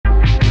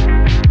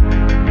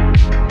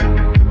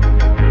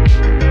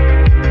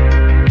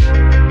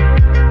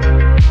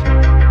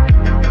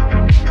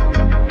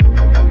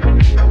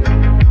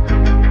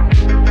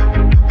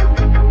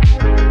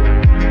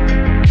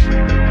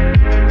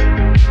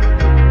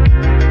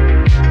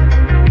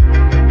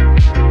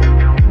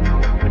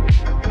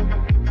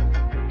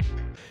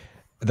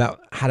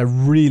had a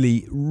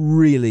really,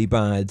 really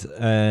bad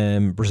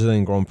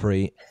Brazilian Grand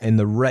Prix in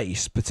the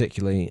race,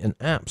 particularly an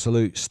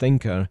absolute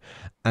stinker.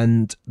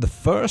 And the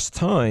first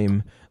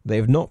time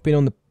they've not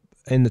been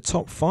in the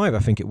top five, I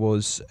think it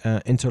was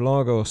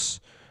Interlagos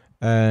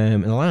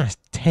in the last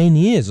 10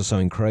 years or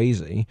something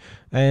crazy,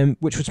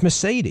 which was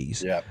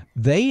Mercedes. Yeah.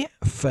 They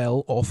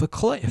fell off a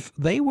cliff.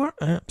 They were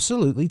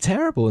absolutely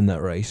terrible in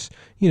that race.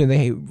 You know,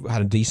 they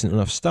had a decent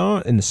enough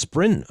start in the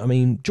sprint. I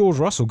mean, George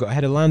Russell got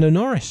ahead of Lando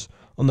Norris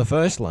on the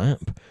first lap.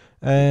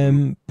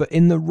 But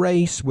in the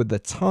race with the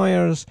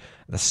tyres,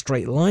 the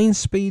straight line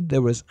speed,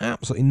 there was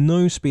absolutely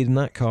no speed in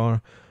that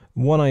car.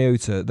 One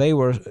iota. They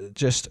were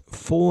just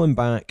falling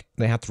back.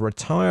 They had to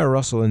retire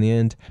Russell in the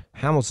end.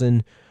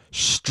 Hamilton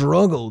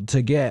struggled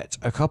to get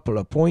a couple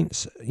of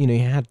points. You know, he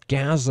had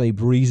Gasly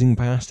breezing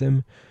past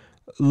him.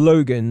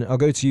 Logan, I'll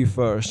go to you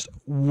first.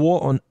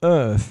 What on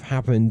earth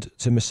happened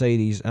to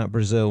Mercedes at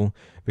Brazil?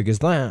 Because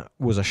that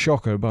was a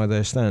shocker by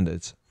their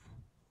standards.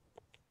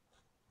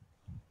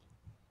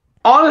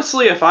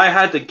 Honestly, if I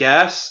had to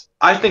guess,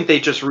 I think they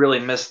just really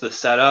missed the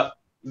setup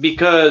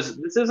because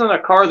this isn't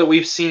a car that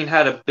we've seen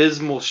had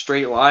abysmal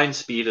straight line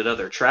speed at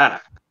other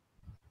tracks.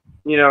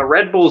 You know,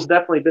 Red Bull's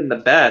definitely been the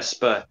best,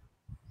 but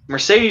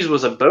Mercedes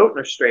was a boat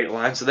in a straight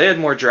line, so they had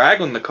more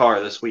drag on the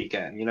car this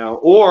weekend, you know,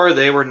 or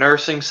they were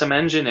nursing some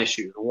engine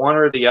issues, one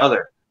or the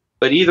other.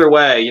 But either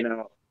way, you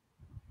know,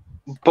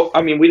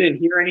 I mean, we didn't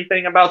hear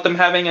anything about them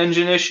having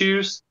engine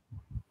issues,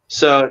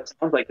 so it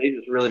sounds like they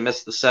just really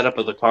missed the setup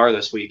of the car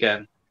this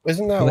weekend.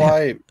 Isn't that Well,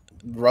 why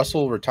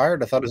Russell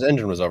retired? I thought his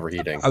engine was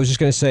overheating. I was just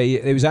going to say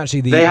it was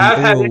actually They have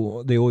had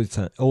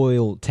the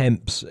oil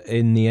temps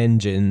in the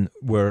engine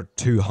were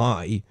too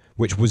high,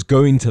 which was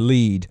going to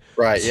lead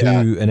Right, to yeah.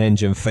 an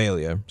engine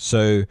failure.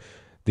 So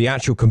the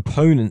actual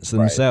components Right.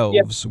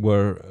 themselves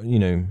were, you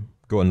know,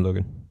 go on,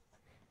 Logan.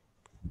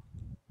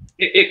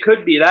 It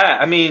could be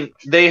that. I mean,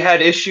 they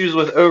had issues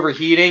with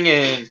overheating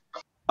in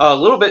a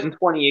little bit in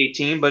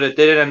 2018, but it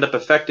didn't end up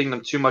affecting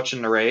them too much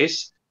in the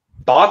race.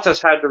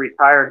 Bottas had to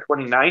retire in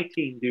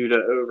 2019 due to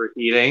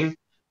overheating.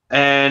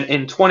 And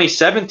in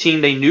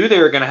 2017, they knew they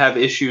were going to have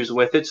issues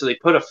with it, so they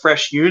put a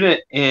fresh unit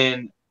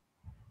in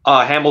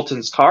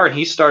Hamilton's car, and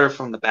he started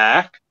from the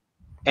back.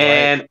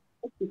 And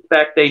I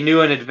suspect they knew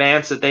in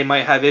advance that they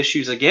might have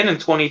issues again in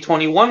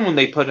 2021 when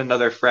they put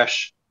another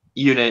fresh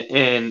unit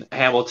in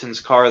Hamilton's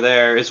car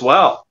there as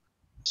well.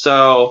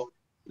 So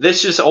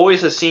this just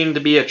always has seemed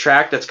to be a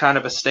track that's kind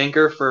of a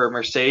stinker for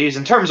Mercedes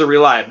in terms of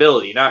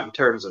reliability, not in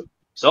terms of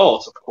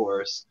results, of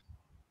course.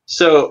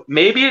 So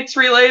maybe it's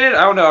related.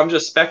 I don't know. I'm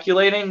just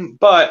speculating.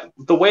 But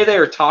the way they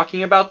were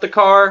talking about the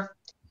car,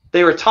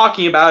 they were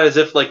talking about it as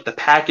if like the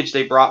package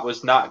they brought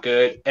was not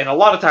good. And a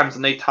lot of times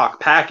when they talk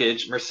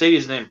package,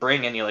 Mercedes didn't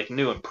bring any like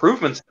new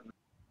improvements.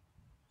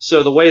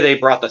 So the way they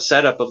brought the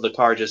setup of the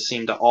car just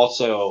seemed to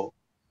also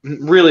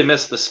really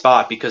miss the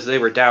spot because they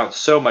were down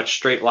so much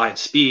straight line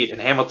speed, and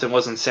Hamilton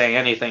wasn't saying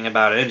anything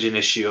about an engine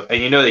issue.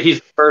 And you know that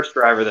he's the first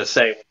driver to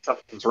say when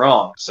something's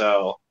wrong.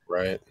 So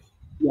Right.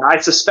 yeah, I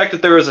suspect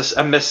that there was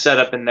a missed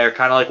setup in there,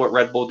 kind of like what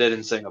Red Bull did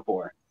in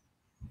Singapore.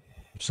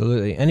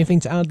 Absolutely. Anything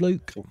to add,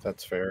 Luke? I think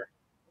that's fair.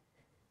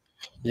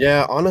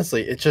 Yeah,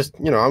 honestly, it's just,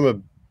 you know, I'm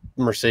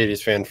a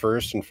Mercedes fan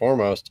first and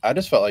foremost. I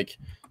just felt like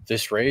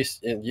this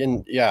race,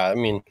 yeah, I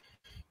mean,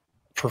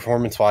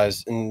 performance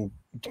wise and,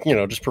 you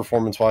know, just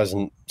performance wise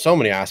in so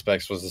many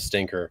aspects was a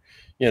stinker.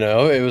 You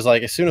know, it was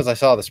like as soon as I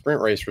saw the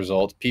sprint race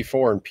results,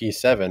 P4 and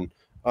P7,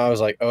 I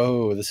was like,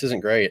 oh, this isn't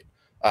great.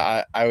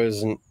 I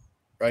wasn't,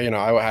 you know,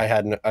 I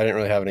didn't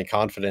really have any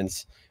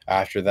confidence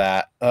after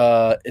that.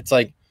 It's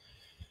like,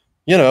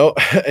 you know,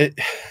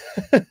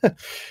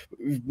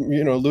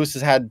 you know, Lewis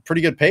has had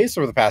pretty good pace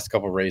over the past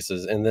couple of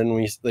races, and then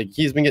he's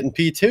been getting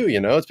P2.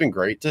 You know, it's been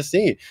great to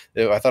see.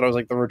 I thought it was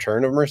like the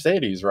return of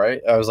Mercedes,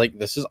 right? I was like,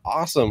 this is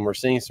awesome. We're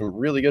seeing some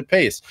really good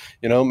pace.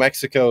 You know,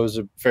 Mexico is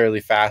a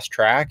fairly fast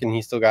track, and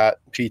he still got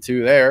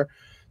P2 there.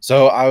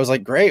 So I was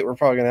like, great. We're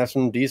probably gonna have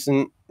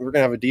we're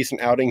gonna have a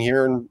decent outing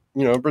here in,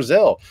 you know,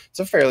 Brazil. It's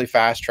a fairly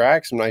fast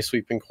track, some nice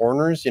sweeping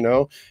corners. You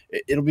know,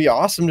 it'll be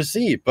awesome to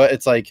see. But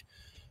it's like,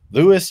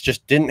 Lewis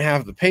just didn't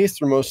have the pace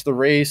through most of the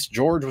race.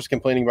 George was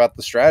complaining about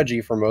the strategy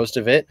for most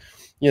of it.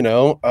 You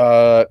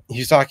know,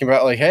 he's talking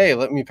about like, hey,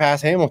 let me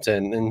pass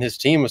Hamilton. And his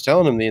team was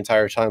telling him the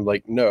entire time,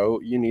 like,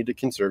 no, you need to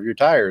conserve your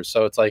tires.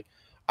 So it's like,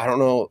 I don't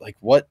know, like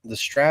what the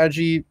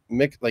strategy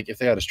mix, like if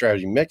they had a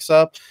strategy mix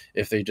up,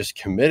 if they just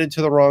committed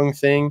to the wrong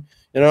thing.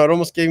 You know, it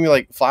almost gave me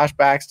like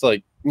flashbacks to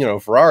like, you know,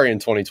 Ferrari in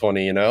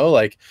 2020, you know,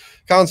 like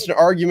constant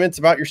arguments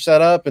about your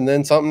setup and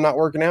then something not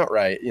working out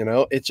right. You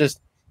know,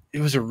 it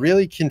was a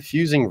really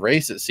confusing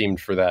race, it seemed,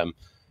 for them.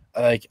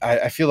 Like,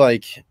 I feel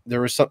like there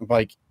was something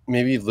like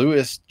maybe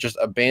Lewis just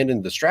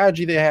abandoned the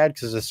strategy they had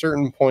because at a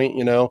certain point,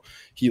 you know,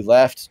 he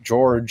left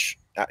George.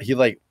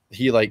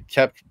 He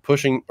kept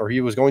pushing, or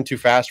he was going too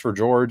fast for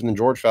George, and then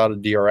George fell out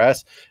of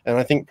DRS. And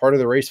I think part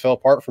of the race fell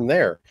apart from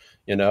there.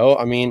 You know,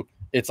 I mean,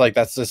 it's like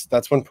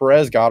that's when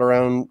Perez got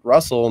around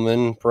Russell, and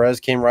then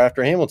Perez came right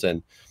after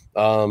Hamilton.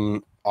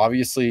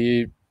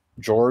 Obviously,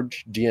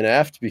 George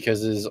DNF'd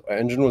because his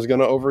engine was going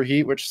to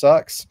overheat, which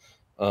sucks.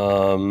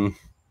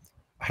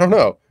 I don't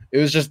know. It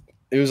was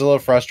a little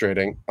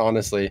frustrating,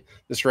 honestly.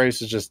 This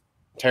race is just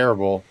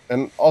terrible.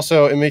 And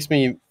also it makes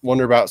me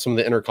wonder about some of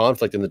the inner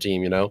conflict in the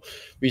team, you know.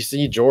 We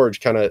see George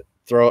kind of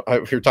we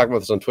were talking about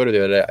this on Twitter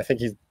the other day. I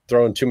think he's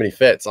throwing too many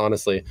fits,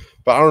 honestly.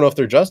 But I don't know if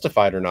they're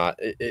justified or not.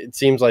 It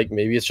seems like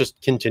maybe it's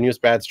just continuous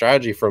bad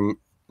strategy from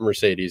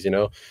Mercedes, you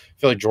know. I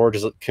feel like George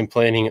is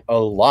complaining a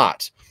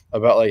lot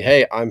about like,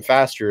 hey, I'm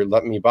faster,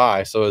 let me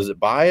by. So is it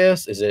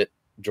bias? Is it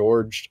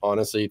George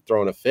honestly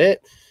throwing a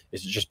fit?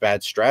 Is it just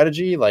bad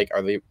strategy? Like,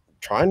 are they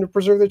trying to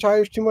preserve their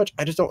tires too much?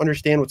 I just don't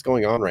understand what's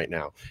going on right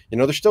now. You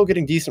know, they're still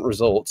getting decent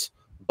results,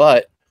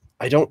 but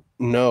I don't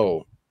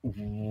know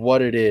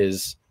what it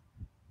is,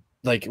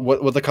 like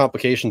what the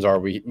complications are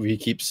we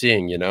keep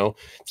seeing, you know.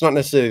 It's not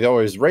necessarily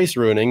always race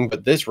ruining,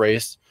 but this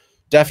race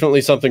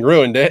definitely something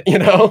ruined it, you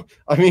know.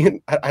 I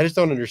mean, I just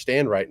don't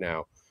understand right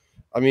now.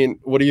 I mean,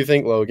 what do you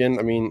think, Logan?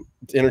 I mean,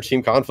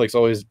 inter-team conflict's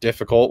always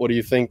difficult. What do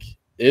you think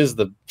is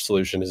the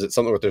solution? Is it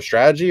something with their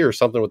strategy or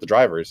something with the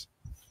drivers?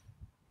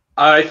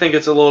 I think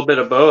it's a little bit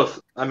of both.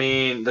 I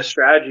mean, the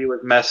strategy was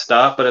messed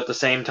up, but at the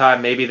same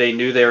time, maybe they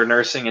knew they were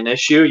nursing an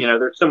issue. You know,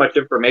 there's so much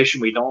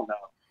information we don't know.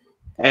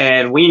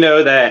 And we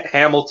know that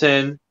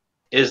Hamilton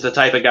is the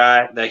type of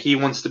guy that he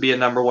wants to be a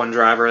number one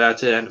driver. That's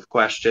the end of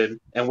question.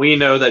 And we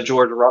know that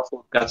George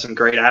Russell's got some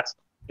great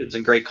aspirations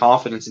and great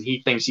confidence, and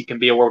he thinks he can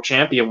be a world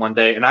champion one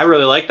day. And I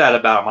really like that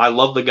about him. I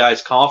love the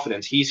guy's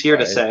confidence. He's here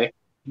to Right. say,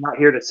 I'm not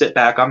here to sit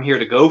back. I'm here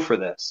to go for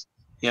this.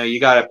 You know,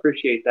 you got to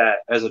appreciate that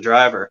as a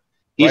driver.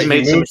 He's Right, he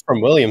made some moved from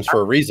Williams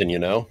for a reason, you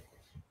know.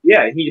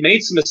 yeah, he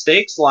made some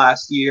mistakes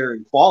last year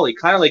in quali,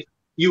 kind of like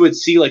you would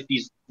see like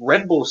these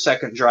Red Bull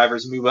second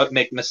drivers move up,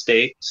 make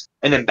mistakes,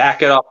 and then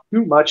back it up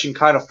too much and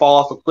kind of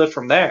fall off a cliff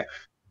from there.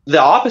 The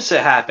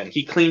opposite happened.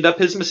 He cleaned up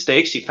his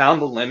mistakes, he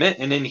found the limit,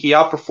 and then he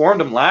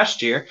outperformed him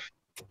last year.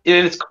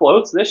 And it's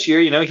close this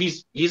year. You know,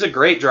 he's a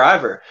great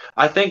driver.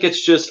 I think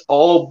it's just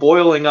all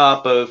boiling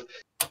up of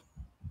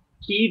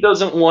he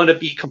doesn't want to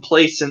be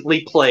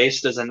complacently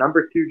placed as a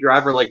number two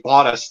driver like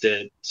Bottas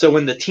did. So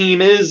when the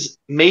team is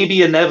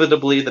maybe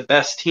inevitably the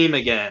best team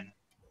again,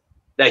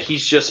 that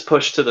he's just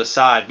pushed to the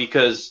side.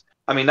 Because,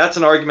 I mean, that's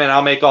an argument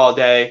I'll make all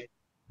day.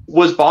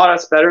 Was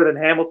Bottas better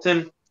than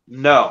Hamilton?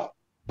 No.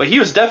 But he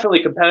was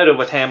definitely competitive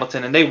with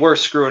Hamilton, and they were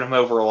screwing him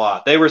over a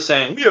lot. They were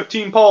saying, we have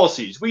team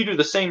policies. We do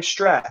the same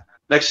strat.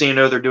 Next thing you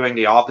know, they're doing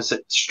the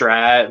opposite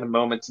strat at a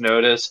moment's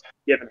notice.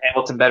 Giving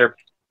Hamilton better,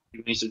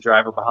 he's a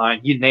driver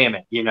behind. You name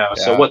it, you know.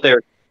 Yeah. So what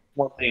they're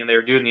one thing, and they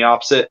were doing the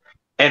opposite.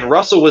 And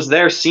Russell was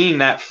there seeing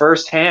that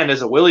firsthand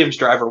as a Williams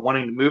driver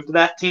wanting to move to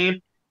that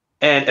team.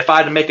 And if I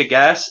had to make a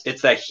guess,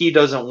 it's that he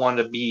doesn't want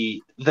to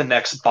be the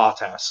next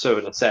Bottas, so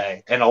to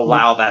say, and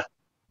allow that.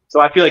 So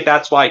I feel like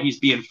that's why he's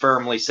being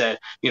firmly said,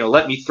 you know,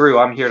 let me through.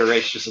 I'm here to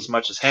race just as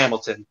much as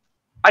Hamilton.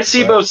 I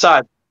see Right. both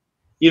sides.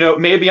 You know,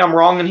 maybe I'm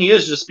wrong and he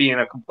is just being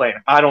a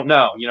complainer. I don't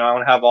know. You know, I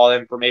don't have all the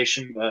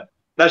information, but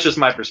that's just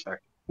my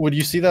perspective. Would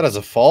you see that as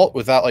a fault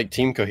without like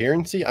team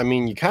coherency? I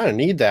mean, you kind of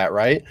need that,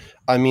 right?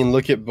 I mean,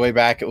 look at way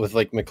back with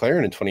like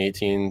McLaren in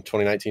 2018,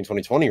 2019,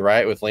 2020,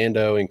 right? With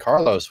Lando and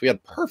Carlos, we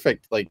had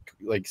perfect like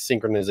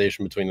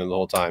synchronization between them the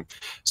whole time.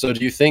 So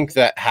do you think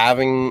that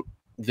having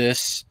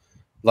this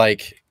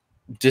like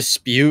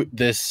dispute,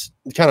 this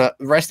kind of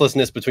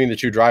restlessness between the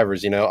two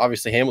drivers, you know,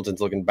 obviously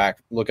Hamilton's looking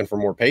for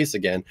more pace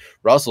again.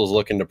 Russell's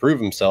looking to prove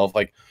himself.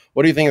 Like,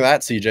 what do you think of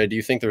that, CJ? Do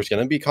you think there's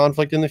going to be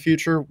conflict in the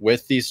future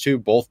with these two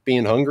both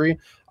being hungry?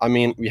 I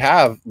mean, we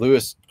have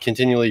Lewis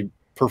continually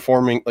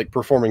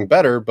performing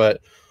better,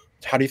 but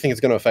how do you think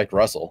it's going to affect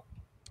Russell?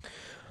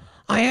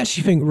 I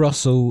actually think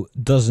Russell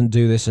doesn't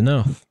do this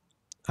enough.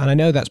 And I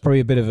know that's probably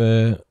a bit of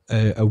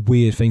a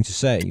weird thing to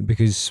say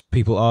because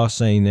people are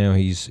saying now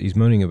he's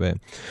moaning a bit.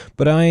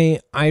 But I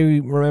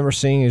remember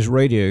seeing his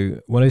radio,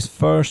 one of his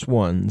first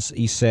ones,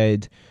 he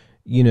said,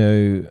 you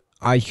know,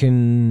 I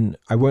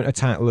won't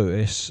attack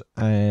Lewis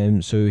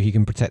so he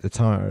can protect the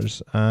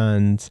tires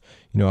and,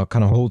 you know, I'll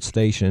kind of hold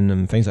station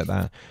and things like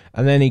that.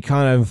 And then he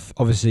kind of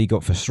obviously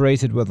got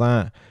frustrated with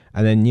that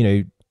and then, you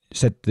know,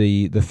 said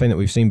the thing that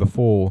we've seen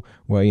before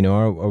where, you know,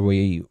 are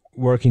we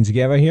working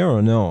together here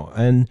or not?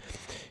 And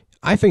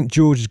I think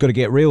George has got to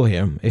get real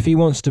here. If he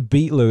wants to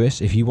beat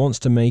Lewis, if he wants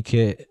to make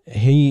it,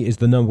 he is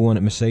the number one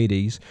at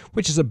Mercedes,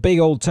 which is a big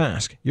old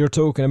task. You're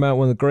talking about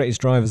one of the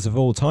greatest drivers of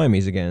all time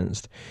he's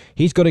against.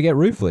 He's got to get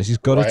ruthless. He's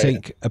got to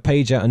take a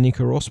page out of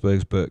Nico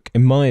Rosberg's book,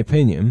 in my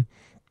opinion,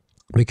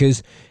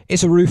 because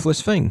it's a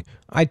ruthless thing.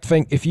 I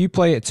think if you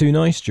play it too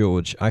nice,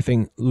 George, I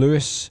think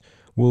Lewis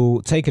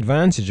will take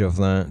advantage of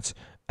that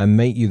and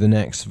make you the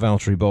next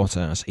Valtteri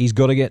Bottas. He's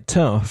got to get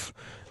tough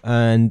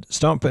and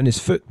start putting his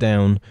foot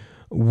down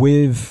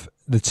with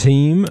the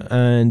team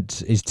and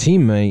his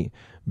teammate,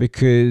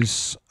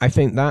 because I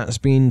think that's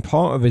been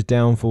part of his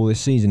downfall this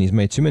season. He's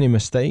made too many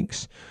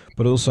mistakes,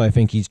 but also I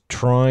think he's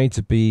tried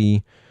to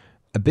be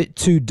a bit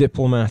too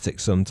diplomatic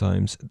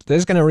sometimes.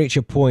 There's going to reach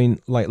a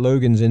point, like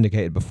Logan's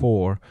indicated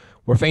before,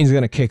 where things are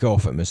going to kick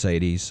off at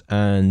Mercedes,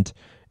 and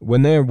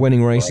when they're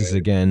winning races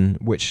again,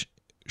 which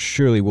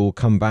surely will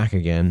come back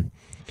again,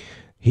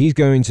 he's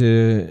going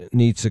to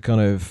need to kind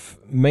of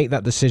make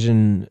that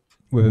decision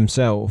with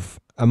himself.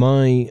 Am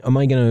I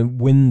going to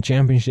win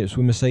championships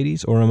with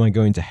Mercedes, or am I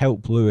going to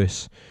help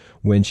Lewis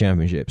win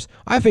championships?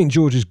 I think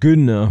George is good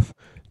enough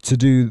to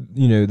do,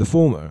 the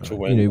former, To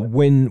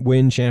win.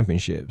 win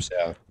championships.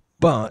 Yeah.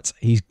 But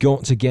he's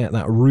got to get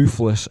that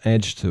ruthless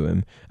edge to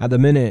him. At the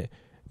minute,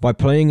 by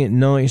playing it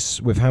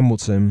nice with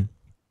Hamilton,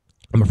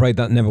 I'm afraid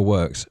that never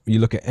works. You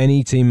look at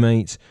any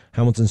teammate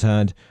Hamilton's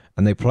had,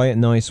 and they play it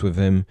nice with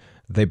him,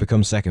 they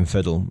become second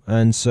fiddle.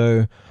 And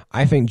so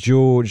I think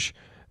George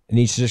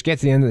needs to just get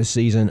to the end of the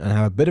season and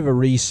have a bit of a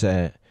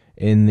reset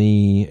in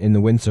the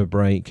winter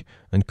break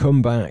and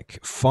come back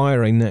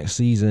firing next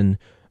season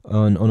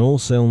on all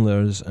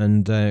cylinders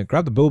and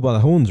grab the bull by the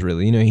horns,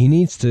 really. He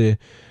needs to,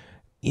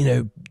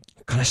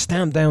 kind of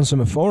stamp down some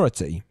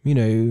authority.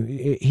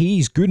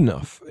 He's good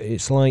enough.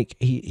 It's like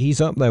he's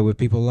up there with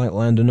people like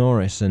Lando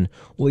Norris and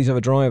all these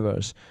other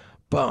drivers.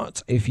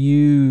 But if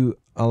you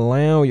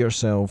allow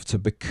yourself to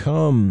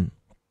become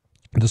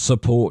the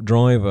support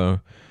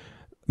driver,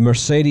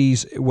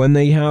 Mercedes, when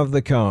they have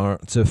the car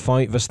to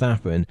fight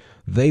Verstappen,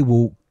 they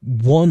will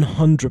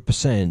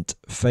 100%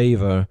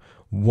 favor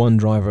one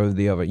driver over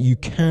the other. You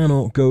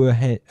cannot go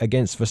ahead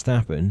against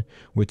Verstappen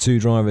with two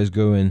drivers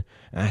going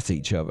at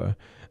each other.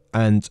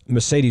 And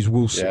Mercedes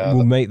will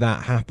make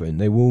that happen.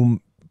 They will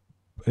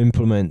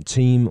implement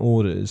team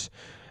orders.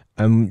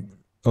 On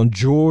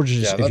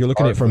George's, if you're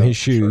looking at it from his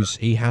shoes,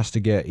 he has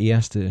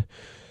to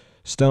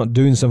start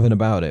doing something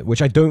about it,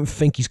 which I don't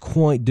think he's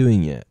quite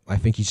doing yet. I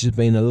think he's just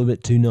being a little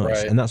bit too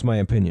nice, and that's my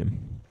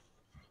opinion.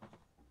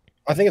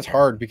 I think it's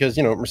hard because,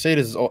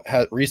 Mercedes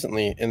has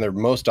recently, in their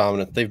most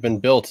dominant, they've been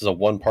built as a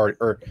one-party,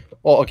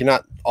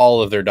 not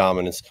all of their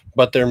dominance,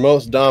 but their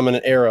most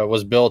dominant era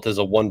was built as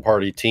a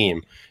one-party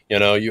team.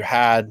 You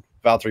had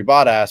Valtteri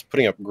Bottas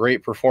putting up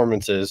great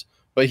performances,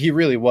 but he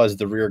really was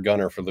the rear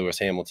gunner for Lewis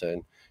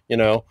Hamilton.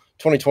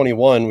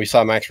 2021, we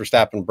saw Max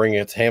Verstappen bring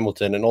it to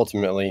Hamilton, and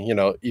ultimately,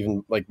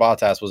 even like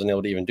Bottas wasn't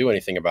able to even do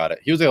anything about it.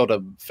 He was able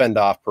to fend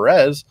off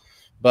Perez,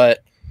 but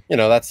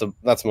that's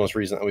the most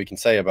recent that we can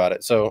say about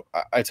it. So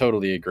I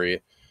totally agree.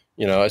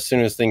 As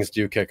soon as things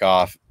do kick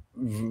off,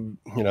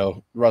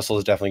 Russell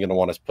is definitely going to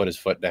want to put his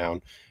foot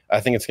down. I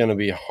think it's going to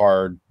be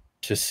hard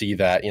to see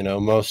that.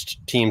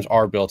 Most teams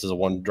are built as a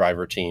one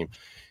driver team.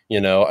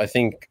 I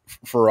think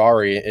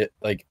Ferrari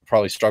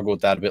probably struggled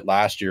with that a bit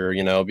last year,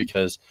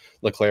 because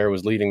Leclerc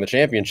was leading the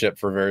championship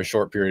for a very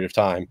short period of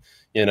time,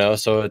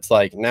 so it's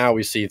like now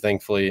we see,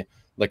 thankfully,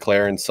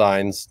 Leclerc and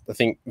Sainz, I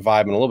think,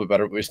 vibing a little bit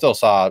better, but we still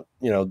saw,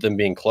 them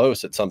being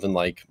close at something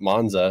like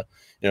Monza.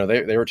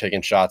 They were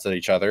taking shots at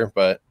each other,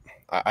 but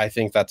I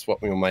think that's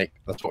what we're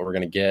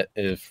going to get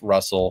if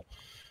Russell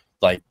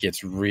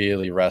gets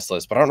really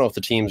restless. But I don't know if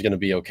the team's going to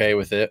be okay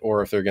with it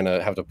or if they're going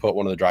to have to put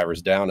one of the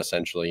drivers down,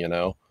 essentially,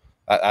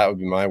 That would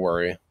be my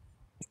worry.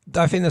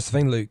 I think that's the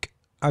thing, Luke.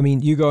 I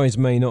mean, you guys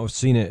may not have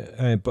seen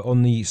it, but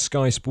on the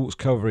Sky Sports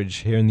coverage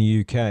here in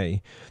the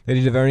UK, they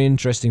did a very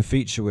interesting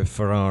feature with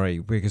Ferrari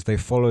because they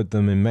followed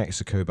them in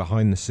Mexico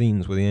behind the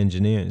scenes with the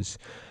engineers.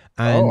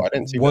 And I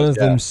didn't see one of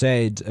them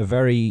said a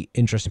very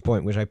interesting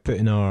point, which I put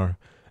in our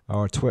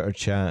Twitter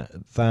chat,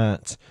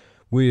 that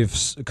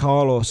with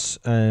Carlos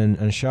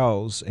and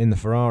Charles in the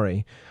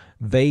Ferrari,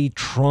 they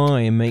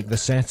try and make the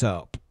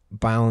setup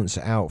balance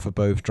it out for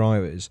both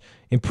drivers.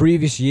 In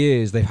previous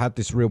years, they've had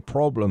this real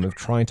problem of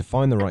trying to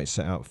find the right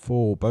setup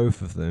for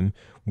both of them,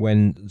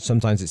 when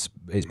sometimes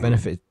it's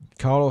benefited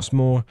Carlos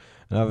more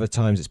and other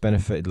times it's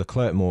benefited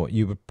Leclerc more.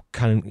 You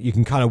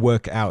can kind of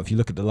work it out if you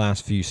look at the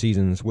last few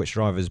seasons which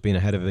driver's been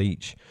ahead of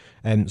each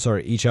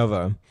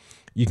other.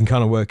 You can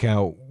kind of work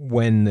out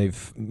when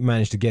they've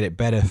managed to get it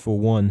better for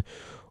one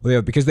or the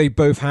other, because they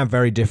both have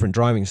very different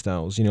driving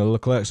styles.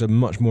 Leclerc's a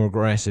much more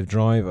aggressive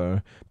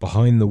driver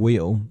behind the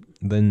wheel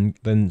than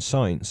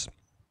Sainz.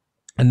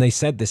 And they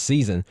said this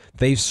season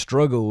they've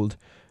struggled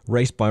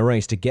race by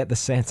race to get the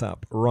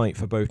setup right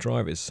for both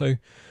drivers. So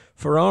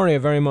Ferrari are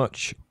very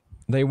much,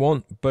 they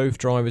want both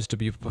drivers to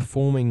be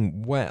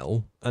performing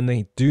well, and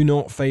they do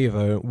not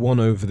favour one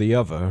over the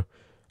other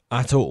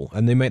at all.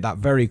 And they make that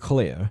very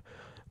clear.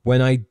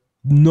 When I'm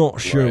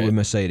not sure with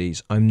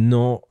Mercedes, I'm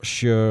not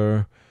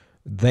sure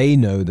they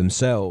know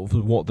themselves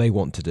what they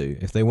want to do.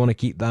 If they want to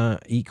keep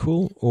that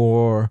equal,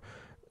 or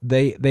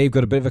they've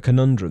got a bit of a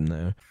conundrum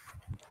there.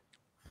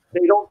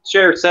 They don't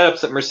share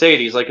setups at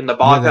Mercedes. Like in the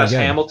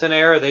Bottas-Hamilton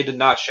era, they did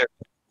not share.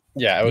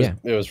 Yeah,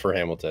 it was for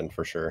Hamilton,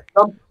 for sure.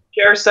 Some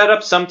share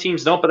setups, some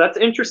teams don't. But that's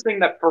interesting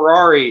that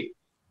Ferrari,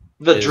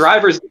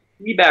 drivers get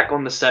feedback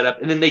on the setup,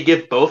 and then they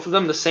give both of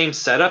them the same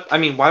setup. I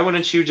mean, why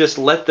wouldn't you just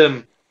let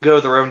them go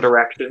their own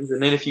directions?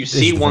 And then if you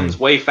see one's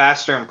way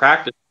faster in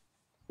practice,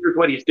 here's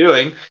what he's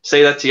doing,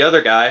 say that's the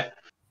other guy.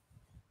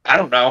 I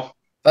don't know.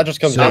 That just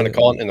comes down to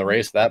calling in the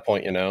race at that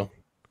point,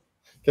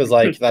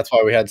 Because that's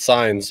why we had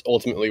Sainz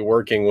ultimately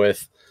working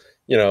with,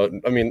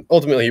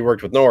 ultimately he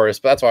worked with Norris,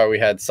 but that's why we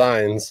had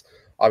Sainz.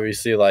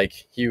 Obviously,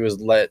 he was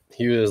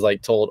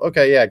told,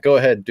 okay, yeah, go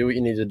ahead, do what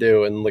you need to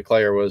do, and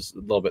Leclerc was a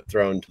little bit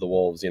thrown to the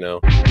wolves,